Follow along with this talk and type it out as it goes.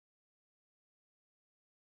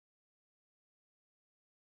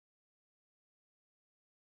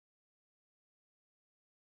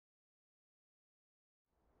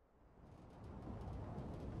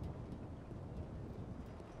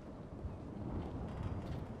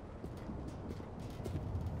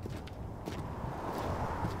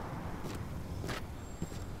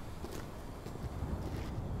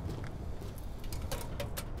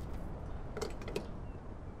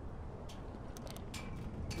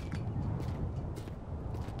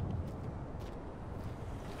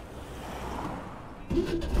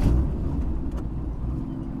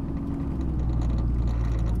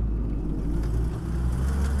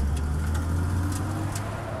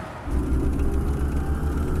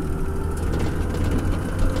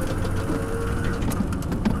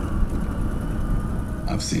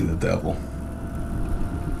I've seen the devil.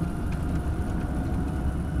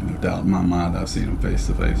 No doubt in my mind, I've seen him face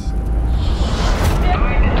to face.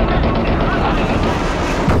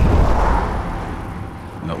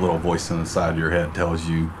 And that little voice on the side of your head tells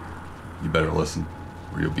you, you better listen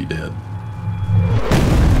or you'll be dead.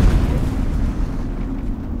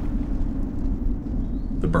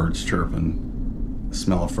 The birds chirping, the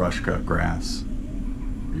smell of fresh cut grass,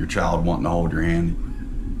 your child wanting to hold your hand.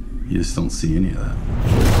 You just don't see any of that.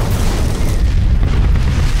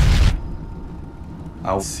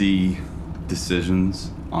 I'll see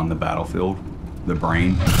decisions on the battlefield, the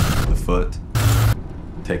brain, the foot,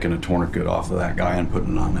 taking a tourniquet off of that guy and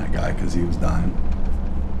putting it on that guy because he was dying.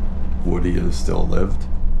 Would he have still lived?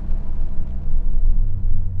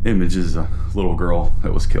 Images of a little girl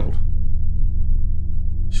that was killed.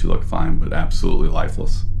 She looked fine, but absolutely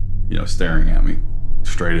lifeless. You know, staring at me,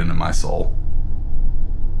 straight into my soul.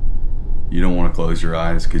 You don't want to close your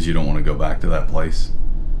eyes because you don't want to go back to that place.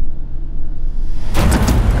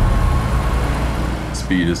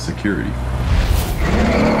 Speed is security.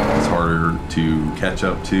 It's harder to catch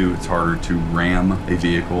up to, it's harder to ram a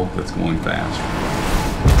vehicle that's going fast.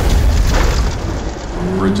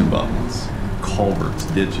 Bridge abutments, culverts,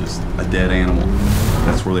 ditches, a dead animal.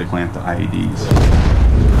 That's where they plant the IEDs.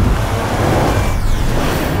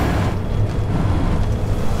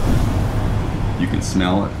 You can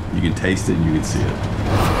smell it, you can taste it, and you can see it.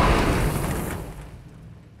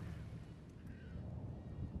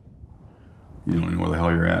 You don't know where the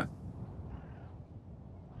hell you're at.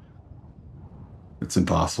 It's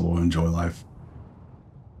impossible to enjoy life.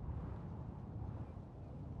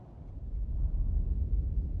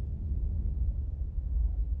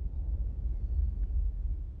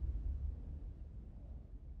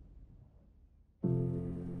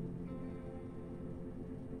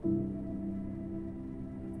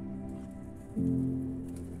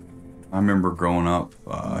 I remember growing up,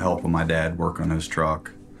 helping my dad work on his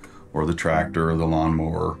truck, or the tractor, or the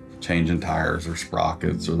lawnmower, changing tires or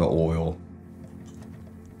sprockets or the oil.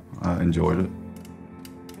 I enjoyed it.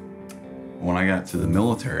 When I got to the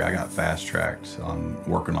military, I got fast-tracked on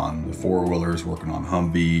working on the four-wheelers, working on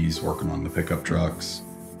Humvees, working on the pickup trucks,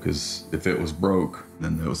 because if it was broke,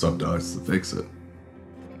 then it was up to us to fix it.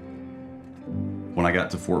 When I got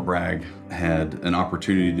to Fort Bragg, I had an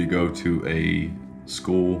opportunity to go to a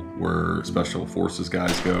school where Special Forces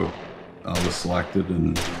guys go. I was selected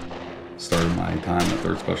and started my time at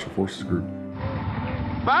 3rd Special Forces Group.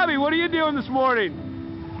 Bobby, what are you doing this morning?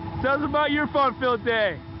 Tell us about your fun-filled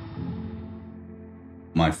day.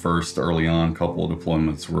 My first early on couple of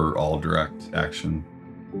deployments were all direct action,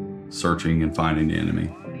 searching and finding the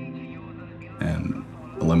enemy and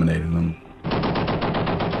eliminating them.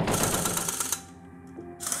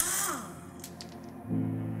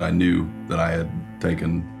 I knew that I had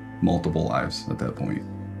taken multiple lives at that point,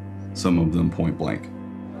 some of them point blank.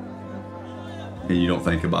 And you don't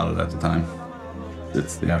think about it at the time.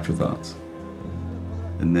 It's the afterthoughts.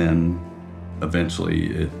 And then eventually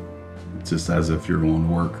it's just as if you're going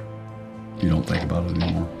to work. You don't think about it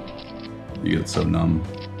anymore. You get so numb.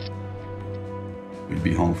 You'd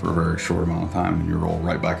be home for a very short amount of time and you roll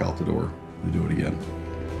right back out the door and do it again.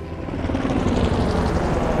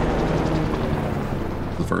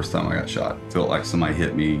 The first time I got shot, felt like somebody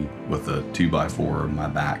hit me with a 2x4 in my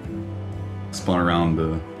back. Spun around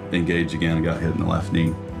to engage again and got hit in the left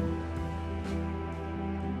knee.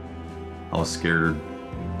 I was scared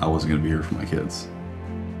I wasn't gonna be here for my kids.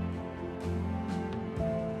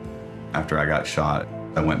 After I got shot,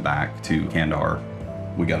 I went back to Kandahar.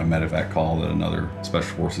 We got a medevac call that another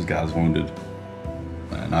Special Forces guy was wounded.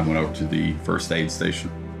 And I went over to the first aid station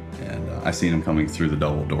and I seen him coming through the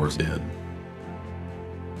double doors dead.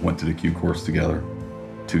 Went to the Q course together,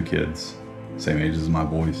 2 kids, same age as my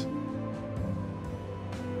boys.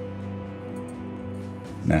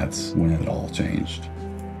 And that's when it all changed.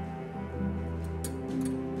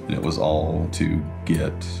 And it was all to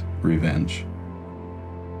get revenge.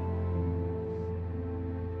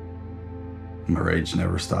 My rage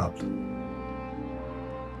never stopped.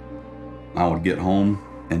 I would get home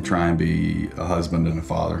and try and be a husband and a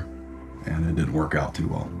father, and it didn't work out too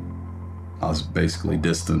well. I was basically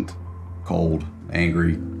distant, cold,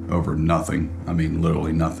 angry over nothing. I mean,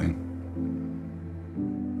 literally nothing.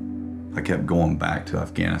 I kept going back to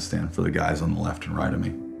Afghanistan for the guys on the left and right of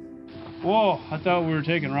me. Whoa, I thought we were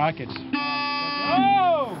taking rockets.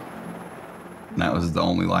 Oh! And that was the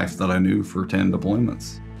only life that I knew for 10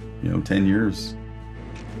 deployments, 10 years.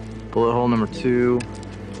 Bullet hole number 2,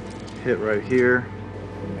 hit right here,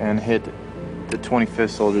 and hit the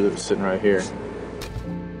 25th soldier that was sitting right here.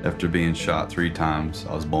 After being shot 3 times,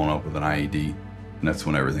 I was blown up with an IED, and that's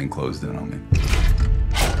when everything closed in on me.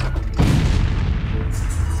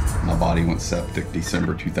 My body went septic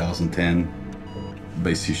December 2010,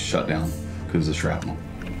 basically shut down because of shrapnel.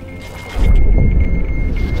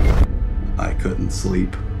 I couldn't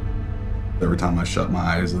sleep. Every time I shut my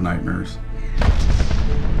eyes, the nightmares.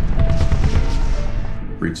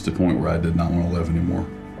 Reached a point where I did not want to live anymore.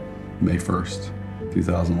 May 1st,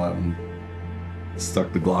 2011.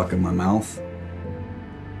 Stuck the Glock in my mouth.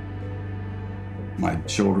 My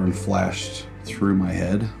children flashed through my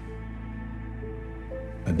head.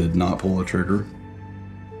 I did not pull the trigger.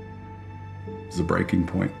 It was a breaking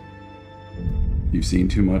point. You've seen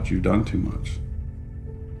too much, you've done too much.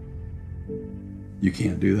 You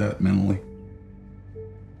can't do that mentally.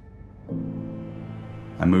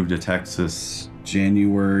 I moved to Texas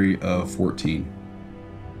January of 14.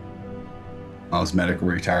 I was medically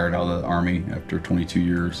retired out of the Army after 22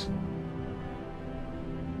 years.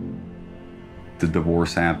 The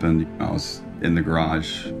divorce happened. I was in the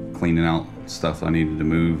garage cleaning out stuff I needed to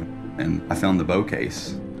move, and I found the bow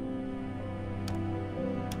case.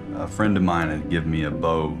 A friend of mine had given me a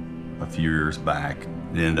bow a few years back.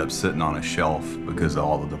 It ended up sitting on a shelf because of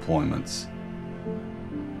all the deployments.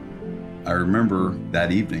 I remember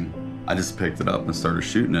that evening, I just picked it up and started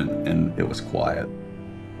shooting it, and it was quiet.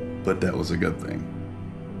 But that was a good thing.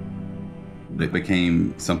 It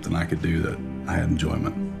became something I could do that I had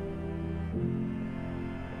enjoyment.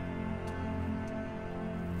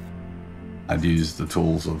 I'd used the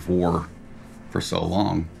tools of war for so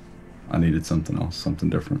long, I needed something else, something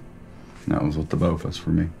different. And that was what the bow was for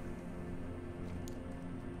me.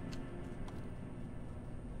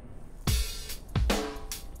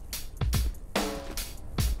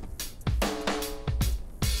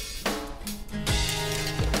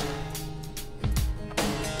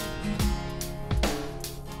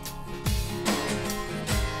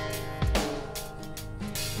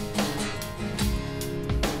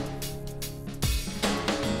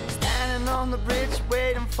 On the bridge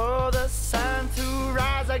waiting for the sun to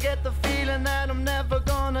rise, I get the feeling that I'm never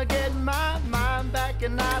gonna get my mind back,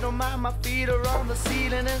 and I don't mind, my feet are on the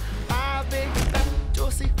ceiling, and my big fat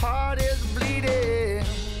juicy heart is bleeding.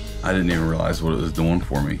 I didn't even realize what it was doing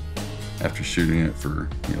for me. After shooting it for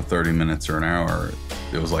 30 minutes or an hour,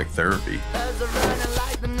 it was like therapy. As a running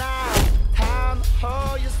like the night time,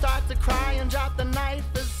 oh, you start to cry and drop the knife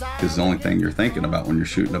beside. Because the only thing you're thinking about when you're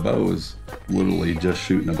shooting a bow is literally just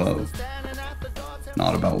shooting a bow.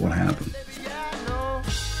 Not about what happened.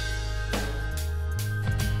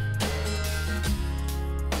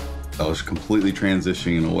 I was completely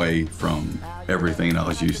transitioning away from everything I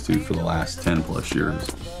was used to for the last 10 plus years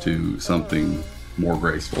to something more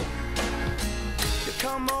graceful.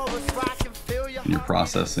 And you're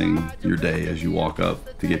processing your day as you walk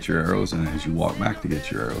up to get your arrows and as you walk back to get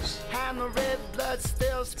your arrows.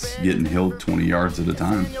 It's getting healed 20 yards at a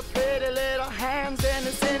time.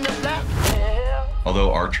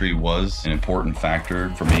 Although archery was an important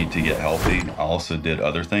factor for me to get healthy, I also did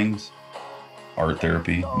other things. Art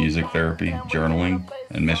therapy, music therapy, journaling,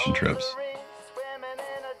 and mission trips.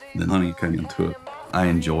 Then hunting came into it. I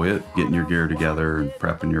enjoy it, getting your gear together and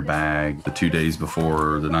prepping your bag the 2 days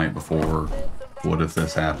before, the night before. What if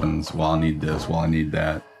this happens? Well, I need this, well, I need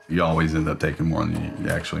that. You always end up taking more than you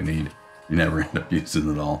actually need. You never end up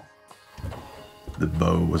using it all. The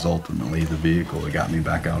bow was ultimately the vehicle that got me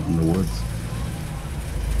back out in the woods.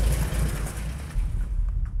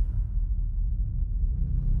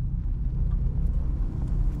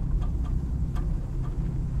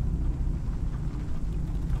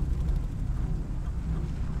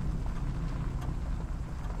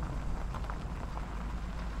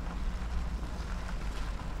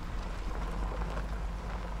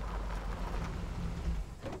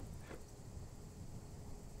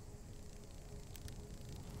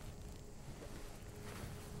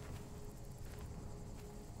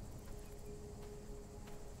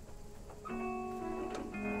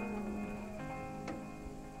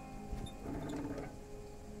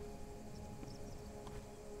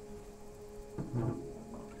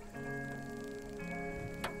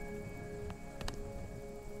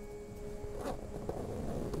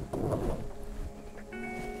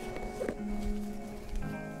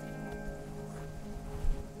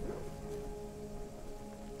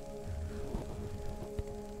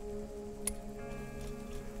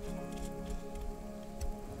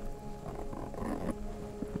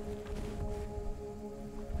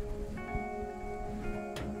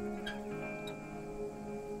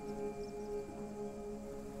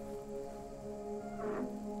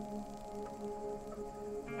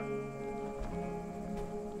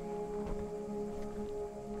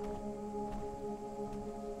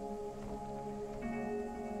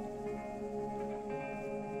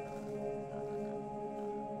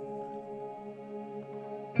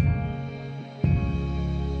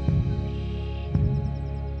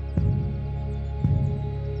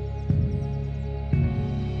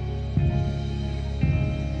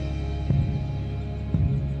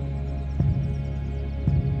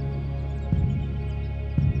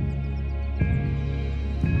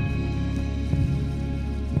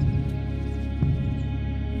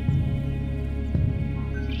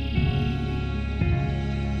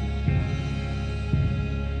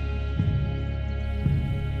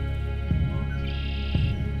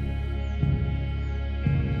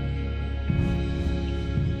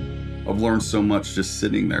 I've learned so much just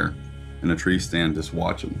sitting there in a tree stand, just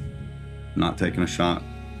watching, not taking a shot.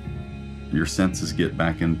 Your senses get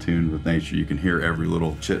back in tune with nature. You can hear every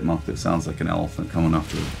little chipmunk that sounds like an elephant coming up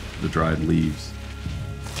the dried leaves.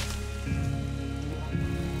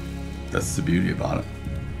 That's the beauty about it.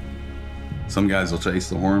 Some guys will chase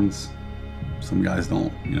the horns, some guys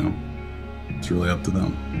don't, you know. It's really up to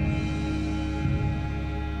them.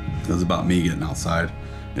 It's about me getting outside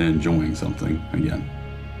and enjoying something again.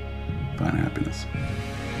 Find happiness.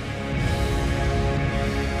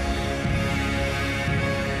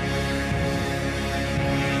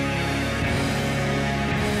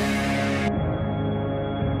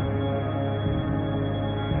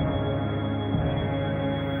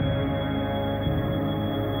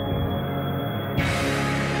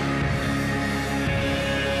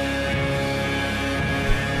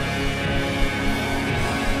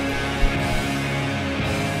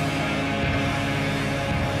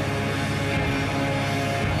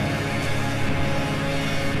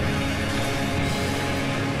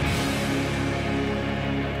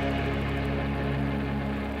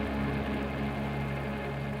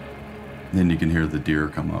 Then you can hear the deer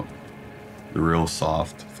come up, the real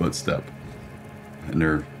soft footstep, and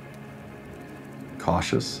they're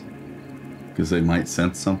cautious because they might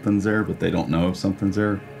sense something's there, but they don't know if something's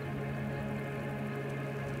there.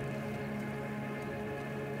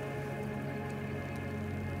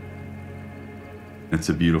 It's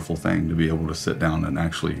a beautiful thing to be able to sit down and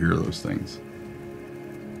actually hear those things.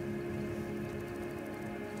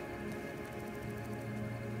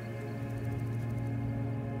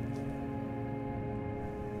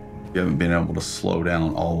 You haven't been able to slow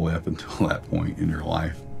down all the way up until that point in your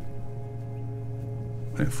life.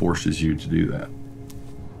 And it forces you to do that.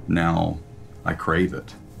 Now, I crave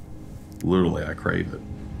it. Literally, I crave it.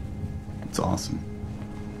 It's awesome.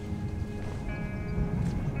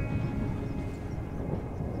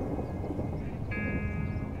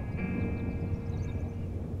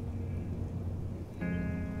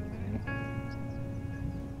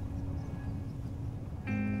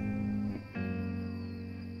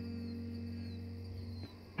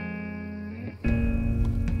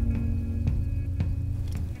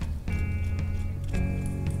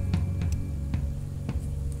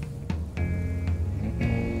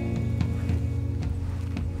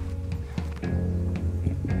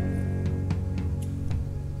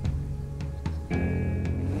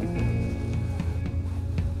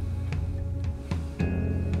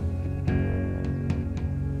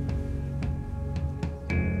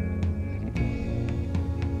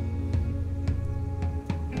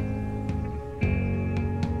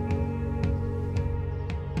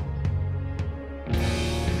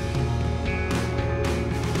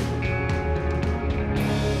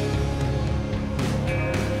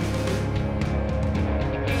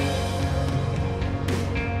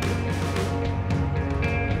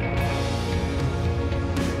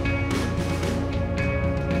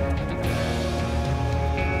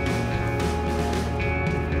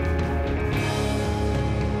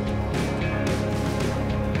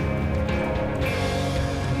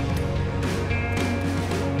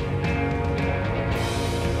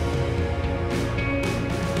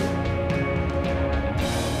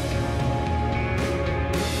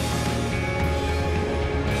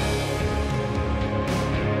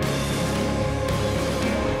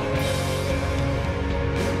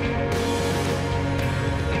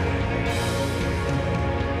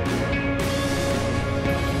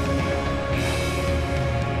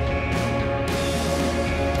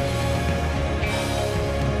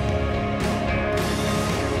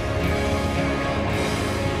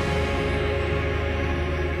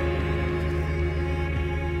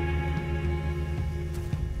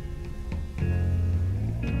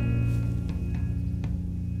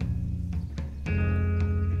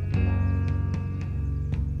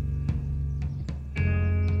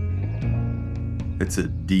 It's a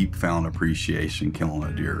deep found appreciation killing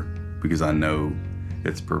a deer because I know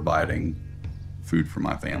it's providing food for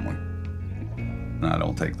my family. And I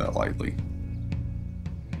don't take that lightly.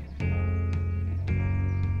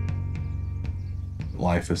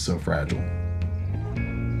 Life is so fragile.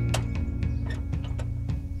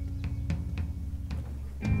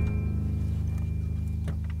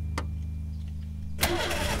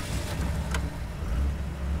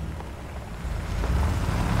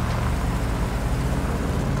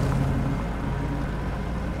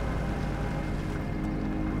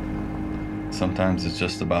 Sometimes it's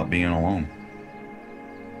just about being alone.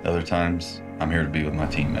 Other times, I'm here to be with my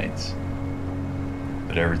teammates.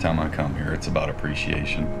 But every time I come here, it's about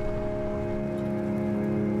appreciation.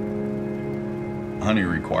 Hunting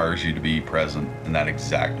requires you to be present in that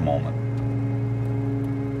exact moment.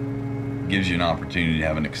 It gives you an opportunity to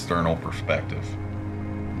have an external perspective.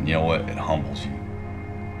 And you know what? It humbles you.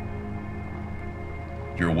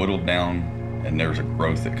 You're whittled down, and there's a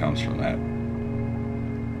growth that comes from that.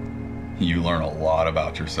 You learn a lot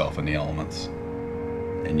about yourself in the elements,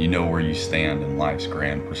 and you know where you stand in life's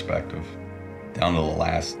grand perspective. Down to the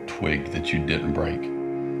last twig that you didn't break.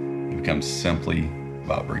 It becomes simply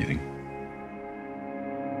about breathing.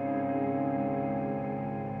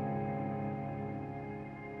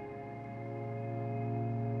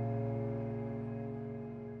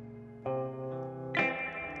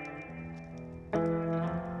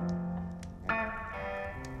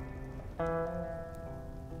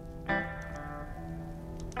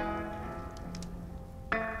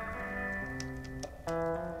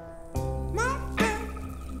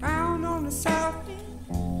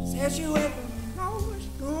 Says you ever know what's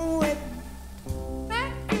going with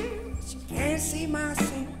that is, you can't see my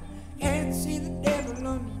sin, can't see the devil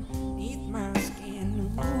underneath my skin. The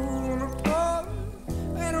moon on my floor,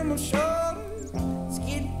 and on my shoulder, it's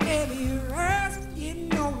getting heavier as I'm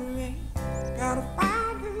getting older. And gotta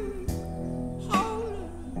find her, hold her,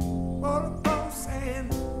 for the close, and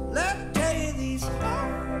let me tell you these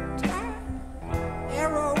hard times,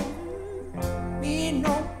 they're over. Me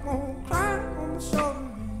no more crying on my shoulder.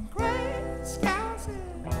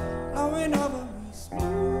 Blowing over me,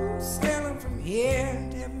 smooth sailing from here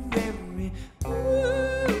to every.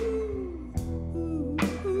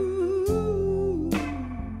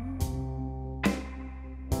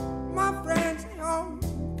 My friends, they all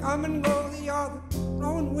come and go, they are the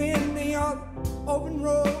blowing wind, they are the open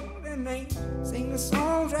road, and they sing the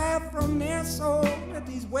songs right from their soul that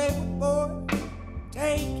these wayward boys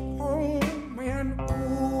take home. And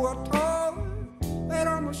ooh, I told her, weight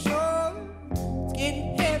on my shoulder, it's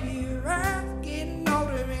getting heavier, I'm getting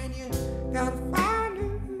older, and you gotta find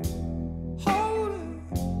her, hold her,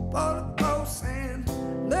 pull her close, and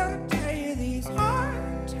let her tell you these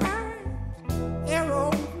hard times, they're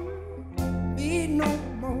over. Be no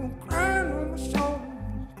more crying on my shoulder.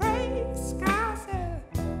 Gray skies are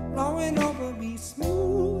blowing over me,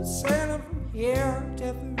 smooth sailing from here to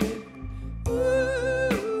the river.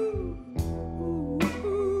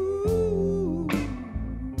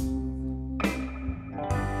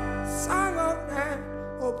 Song of night,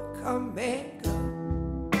 hope you come back up.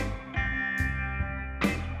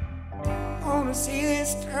 Wanna see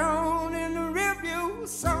this town in the review,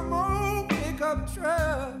 someone pick up a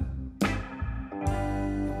truck.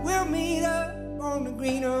 We'll meet up on the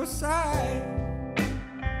greener side,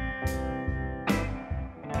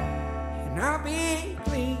 and I'll be